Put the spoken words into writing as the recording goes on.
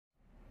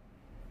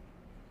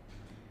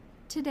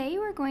Today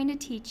we're going to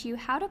teach you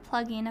how to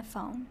plug in a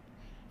phone.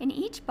 In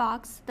each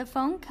box, the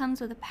phone comes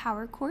with a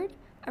power cord,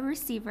 a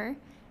receiver,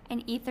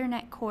 an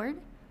Ethernet cord,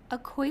 a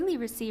coily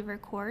receiver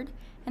cord,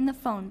 and the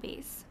phone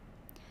base.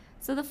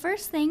 So the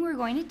first thing we're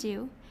going to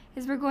do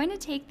is we're going to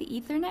take the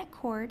Ethernet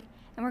cord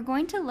and we're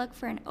going to look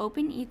for an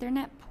open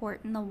Ethernet port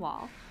in the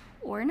wall,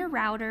 or in a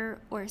router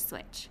or a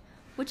switch,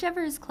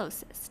 whichever is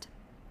closest.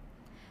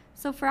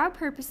 So for our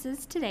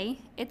purposes today,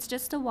 it's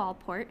just a wall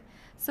port.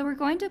 So we're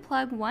going to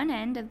plug one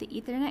end of the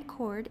Ethernet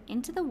cord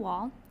into the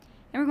wall,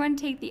 and we're going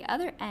to take the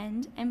other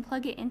end and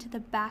plug it into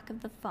the back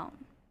of the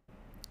phone.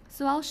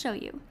 So I'll show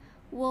you.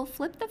 We'll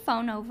flip the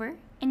phone over,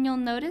 and you'll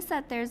notice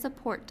that there's a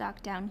port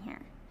dock down here.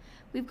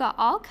 We've got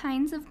all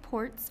kinds of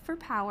ports for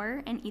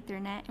power and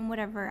Ethernet and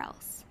whatever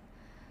else.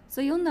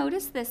 So you'll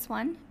notice this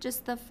one,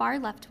 just the far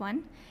left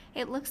one,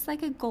 it looks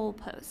like a goal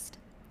post.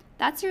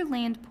 That's your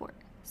LAN port.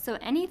 So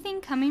anything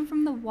coming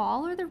from the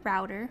wall or the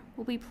router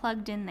will be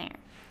plugged in there.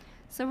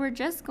 So we're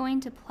just going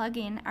to plug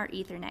in our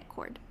Ethernet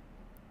cord.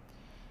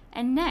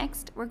 And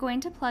next, we're going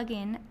to plug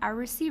in our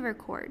receiver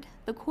cord,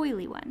 the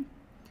coily one.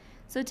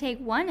 So take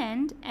one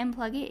end and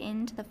plug it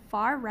into the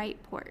far right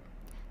port.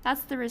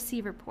 That's the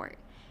receiver port.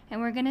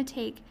 And we're going to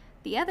take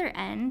the other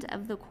end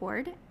of the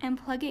cord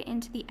and plug it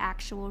into the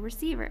actual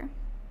receiver.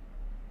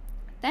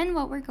 Then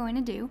what we're going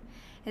to do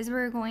is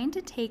we're going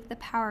to take the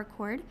power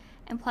cord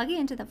and plug it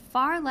into the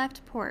far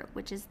left port,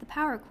 which is the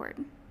power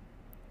cord.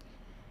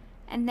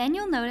 And then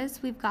you'll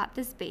notice we've got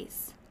this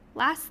base,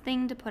 last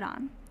thing to put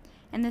on,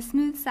 and the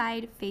smooth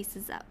side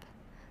faces up.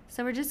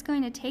 So we're just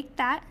going to take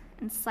that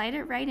and slide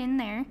it right in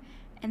there,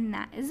 and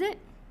that is it.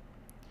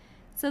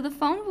 So the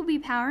phone will be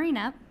powering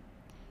up.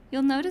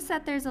 You'll notice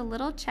that there's a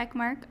little check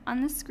mark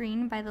on the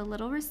screen by the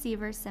little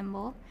receiver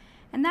symbol,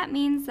 and that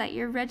means that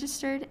you're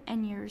registered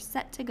and you're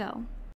set to go.